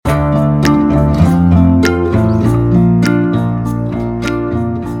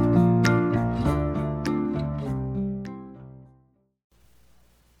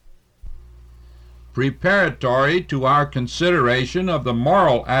Preparatory to our consideration of the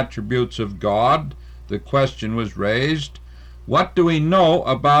moral attributes of God, the question was raised, what do we know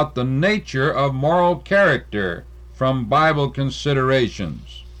about the nature of moral character from Bible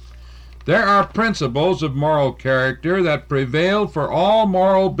considerations? There are principles of moral character that prevail for all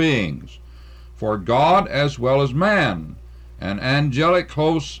moral beings, for God as well as man, and angelic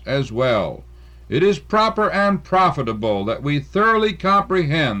hosts as well. It is proper and profitable that we thoroughly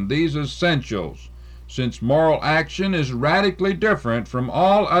comprehend these essentials, since moral action is radically different from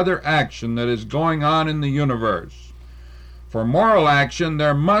all other action that is going on in the universe. For moral action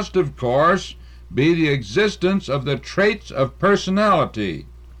there must, of course, be the existence of the traits of personality.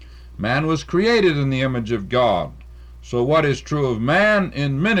 Man was created in the image of God, so what is true of man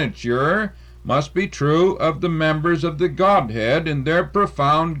in miniature must be true of the members of the Godhead in their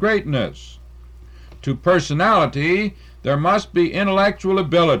profound greatness. To personality there must be intellectual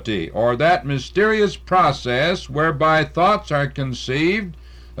ability, or that mysterious process whereby thoughts are conceived,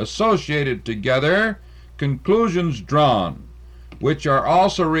 associated together, conclusions drawn, which are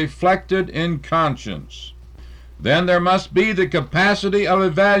also reflected in conscience. Then there must be the capacity of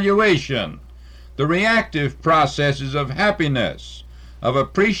evaluation, the reactive processes of happiness, of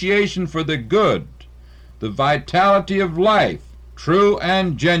appreciation for the good, the vitality of life, true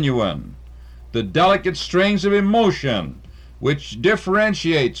and genuine, the delicate strings of emotion, which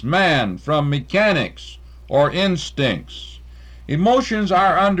differentiates man from mechanics or instincts. Emotions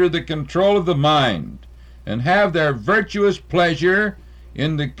are under the control of the mind, and have their virtuous pleasure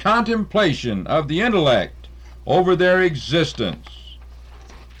in the contemplation of the intellect over their existence.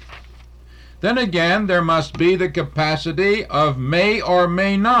 Then again, there must be the capacity of may or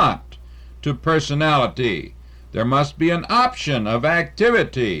may not to personality. There must be an option of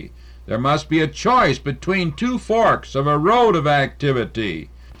activity. There must be a choice between two forks of a road of activity.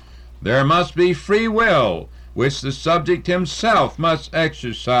 There must be free will, which the subject himself must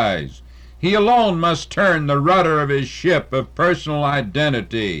exercise. He alone must turn the rudder of his ship of personal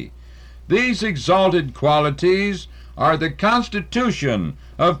identity. These exalted qualities are the constitution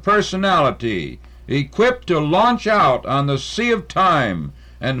of personality, equipped to launch out on the sea of time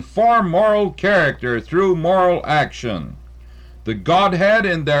and form moral character through moral action. The Godhead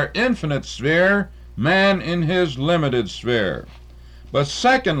in their infinite sphere, man in his limited sphere. But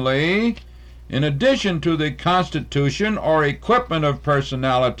secondly, in addition to the constitution or equipment of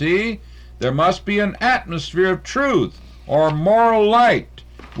personality, there must be an atmosphere of truth or moral light,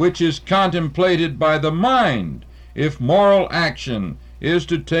 which is contemplated by the mind if moral action is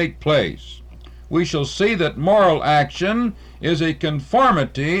to take place. We shall see that moral action is a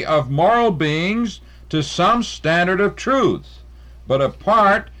conformity of moral beings to some standard of truth, but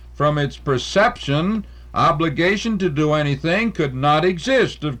apart from its perception, obligation to do anything could not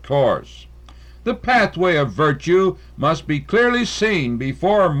exist, of course. The pathway of virtue must be clearly seen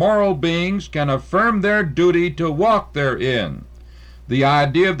before moral beings can affirm their duty to walk therein. The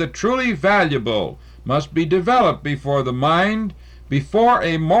idea of the truly valuable must be developed before the mind, before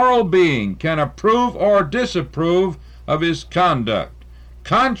a moral being can approve or disapprove of his conduct.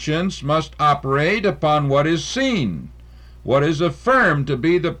 Conscience must operate upon what is seen, what is affirmed to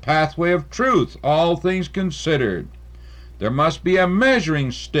be the pathway of truth, all things considered. There must be a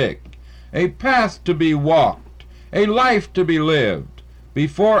measuring stick, a path to be walked, a life to be lived,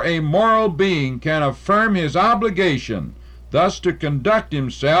 before a moral being can affirm his obligation thus to conduct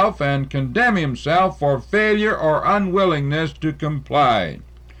himself and condemn himself for failure or unwillingness to comply.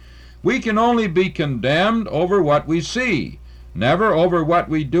 We can only be condemned over what we see, never over what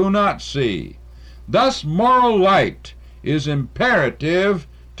we do not see. Thus moral light is imperative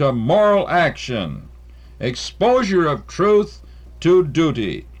to moral action, exposure of truth to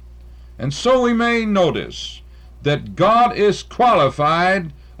duty. And so we may notice that God is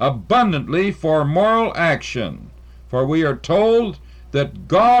qualified abundantly for moral action, for we are told that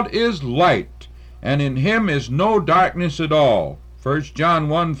God is light, and in him is no darkness at all. 1 John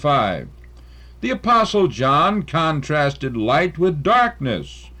 1:5. The Apostle John contrasted light with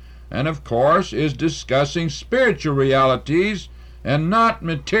darkness, and of course is discussing spiritual realities and not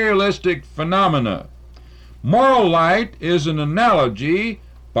materialistic phenomena. Moral light is an analogy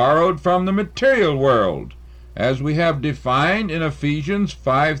borrowed from the material world, as we have defined in Ephesians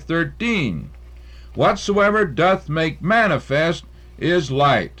 5:13. Whatsoever doth make manifest is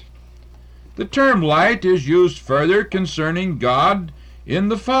light. The term light is used further concerning God in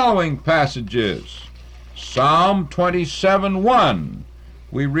the following passages. Psalm 27:1,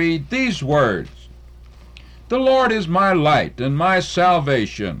 we read these words, "The Lord is my light and my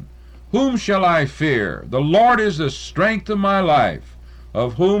salvation. Whom shall I fear? The Lord is the strength of my life.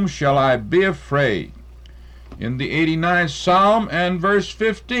 Of whom shall I be afraid? In the 89th Psalm and verse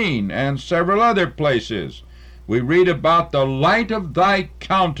 15 and several other places, we read about the light of thy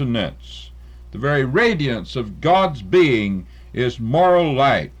countenance. The very radiance of God's being is moral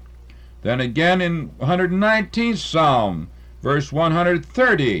light. Then again in 119th Psalm, verse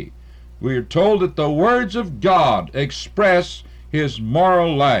 130, we are told that the words of God express his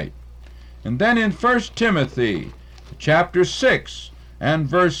moral light. And then in 1 Timothy chapter 6 and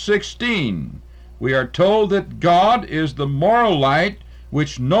verse 16, we are told that God is the moral light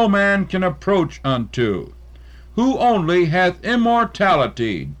which no man can approach unto, who only hath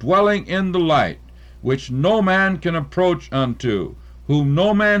immortality, dwelling in the light, which no man can approach unto, whom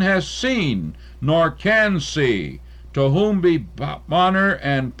no man has seen, nor can see, to whom be honor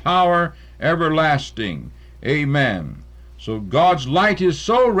and power everlasting. Amen. So God's light is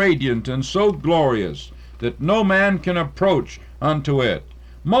so radiant and so glorious that no man can approach unto it.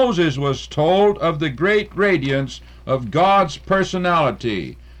 Moses was told of the great radiance of God's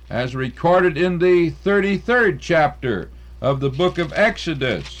personality, as recorded in the 33rd chapter of the book of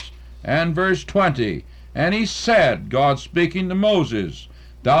Exodus, and verse 20. And he said, God speaking to Moses,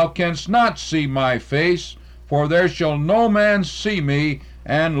 Thou canst not see my face, for there shall no man see me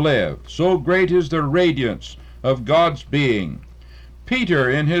and live. So great is the radiance of God's being. Peter,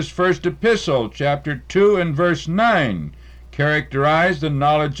 in his first epistle, chapter 2 and verse 9, characterized the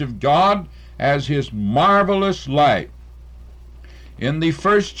knowledge of God as his marvelous light. In the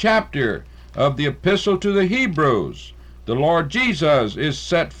first chapter of the epistle to the Hebrews, the Lord Jesus is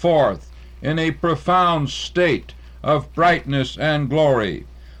set forth in a profound state of brightness and glory,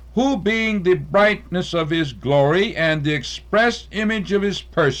 who being the brightness of his glory and the express image of his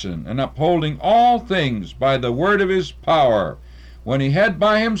person, and upholding all things by the word of his power, when he had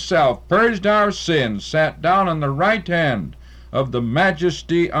by himself purged our sins, sat down on the right hand of the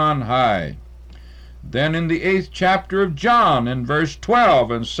majesty on high. Then in the 8th chapter of John, in verse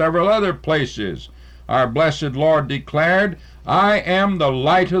 12 and several other places, our blessed Lord declared, I am the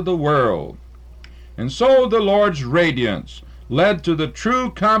light of the world. And so the Lord's radiance led to the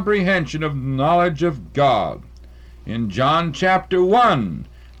true comprehension of the knowledge of God. In John chapter 1,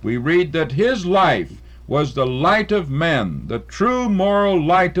 we read that his life was the light of men, the true moral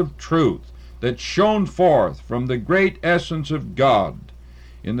light of truth, that shone forth from the great essence of God.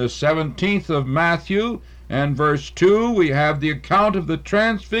 In the 17th of Matthew and verse 2, we have the account of the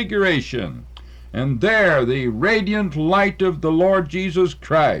transfiguration, and there the radiant light of the Lord Jesus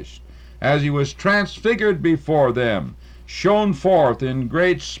Christ, as he was transfigured before them, shone forth in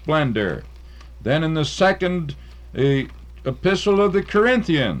great splendor. Then in the second epistle of the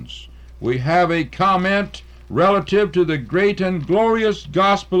Corinthians, we have a comment relative to the great and glorious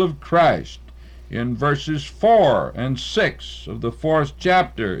gospel of Christ, in verses 4 and 6 of the 4th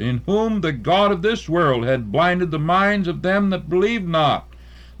chapter, in whom the God of this world had blinded the minds of them that believe not,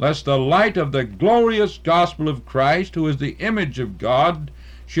 lest the light of the glorious gospel of Christ, who is the image of God,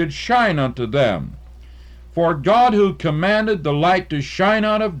 should shine unto them. For God, who commanded the light to shine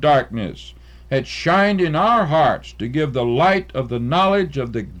out of darkness, had shined in our hearts to give the light of the knowledge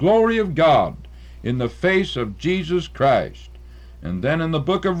of the glory of God in the face of Jesus Christ. And then in the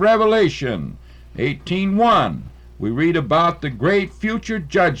book of Revelation 18:1, we read about the great future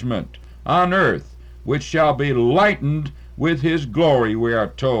judgment on earth, which shall be lightened with his glory, we are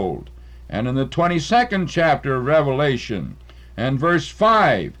told. And in the 22nd chapter of Revelation and verse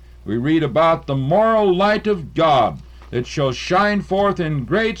 5, we read about the moral light of God that shall shine forth in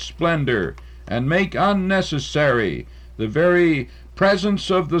great splendor and make unnecessary the very presence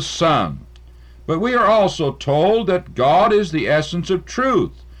of the sun. But we are also told that God is the essence of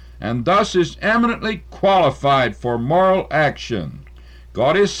truth, and thus is eminently qualified for moral action.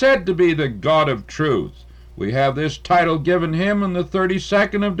 God is said to be the God of truth. We have this title given him in the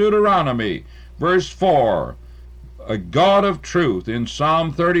 32nd of Deuteronomy, verse 4, a God of truth. In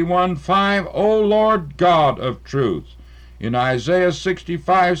Psalm 31:5, O Lord God of truth. In Isaiah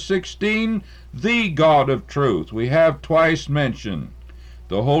 65:16, the God of truth, we have twice mentioned.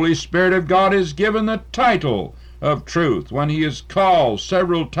 The Holy Spirit of God is given the title of truth when he is called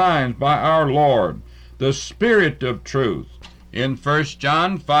several times by our Lord, the Spirit of truth. In 1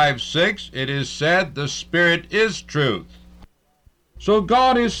 John 5:6, it is said, the Spirit is truth. So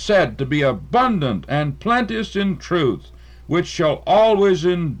God is said to be abundant and plenteous in truth, which shall always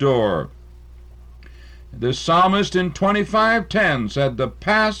endure. The psalmist in 25:10 said, the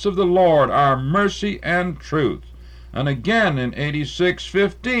paths of the Lord are mercy and truth. And again in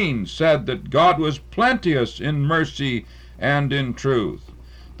 86:15 said that God was plenteous in mercy and in truth.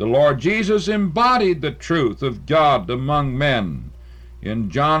 The Lord Jesus embodied the truth of God among men. In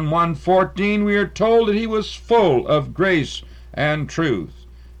John 1:14 we are told that he was full of grace and truth.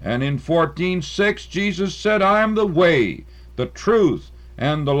 And in 14:6 Jesus said, I am the way, the truth,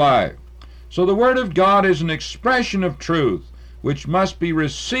 and the life. So the Word of God is an expression of truth, which must be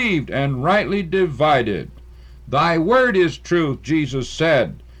received and rightly divided. Thy word is truth, Jesus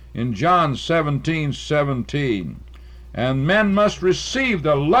said in John 17:17. And men must receive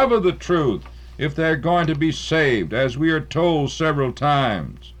the love of the truth if they're going to be saved, as we are told several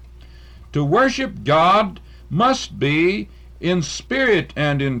times. To worship God must be in spirit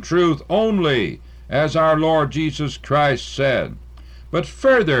and in truth only, as our Lord Jesus Christ said. But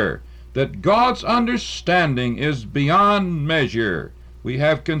further, that God's understanding is beyond measure. We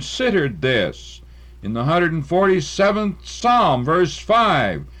have considered this. In the 147th Psalm, verse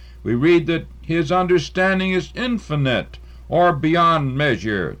 5, we read that his understanding is infinite or beyond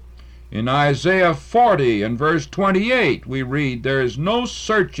measure. In Isaiah 40 and verse 28, we read, there is no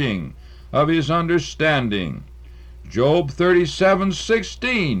searching of his understanding. Job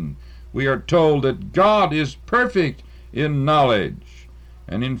 37:16, we are told that God is perfect in knowledge.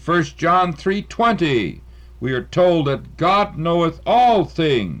 And in 1 John 3:20, we are told that God knoweth all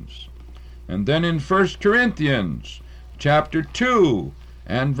things. And then in 1 Corinthians chapter 2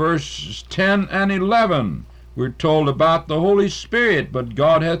 and verses 10 and 11, we're told about the Holy Spirit, but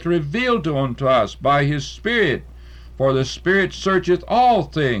God hath revealed unto us by his Spirit. For the Spirit searcheth all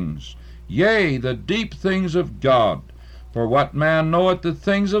things, yea, the deep things of God. For what man knoweth the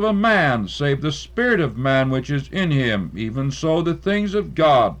things of a man, save the spirit of man which is in him? Even so the things of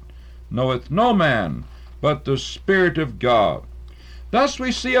God knoweth no man, but the Spirit of God. Thus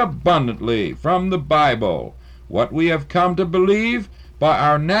we see abundantly from the Bible what we have come to believe by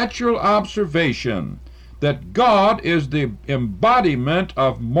our natural observation, that God is the embodiment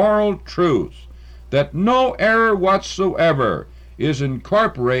of moral truth, that no error whatsoever is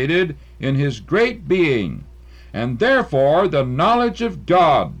incorporated in his great being, and therefore the knowledge of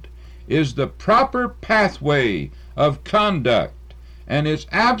God is the proper pathway of conduct, and is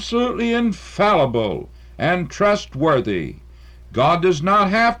absolutely infallible and trustworthy. God does not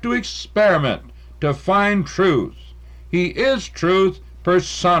have to experiment to find truth. He is truth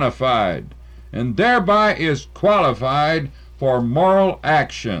personified, and thereby is qualified for moral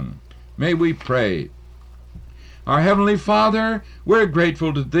action. May we pray. Our Heavenly Father, we're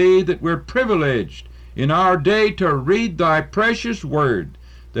grateful to Thee that we're privileged in our day to read Thy precious Word,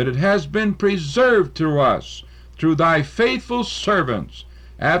 that it has been preserved to us through Thy faithful servants,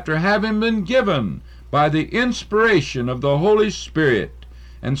 after having been given by the inspiration of the Holy Spirit.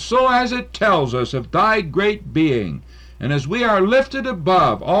 And so as it tells us of Thy great being, and as we are lifted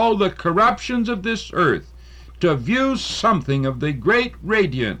above all the corruptions of this earth, to view something of the great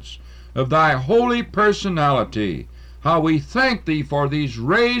radiance of Thy holy personality, how we thank Thee for these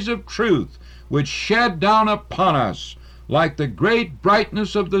rays of truth which shed down upon us like the great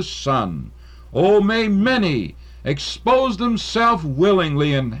brightness of the sun. Oh, may many expose themselves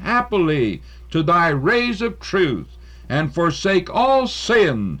willingly and happily to Thy rays of truth, and forsake all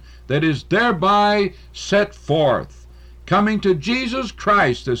sin that is thereby set forth, coming to Jesus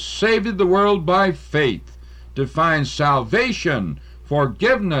Christ, the Savior of the world, by faith, to find salvation,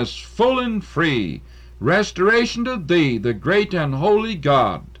 forgiveness full and free, restoration to Thee, the great and holy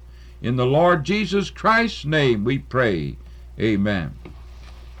God. In the Lord Jesus Christ's name we pray. Amen.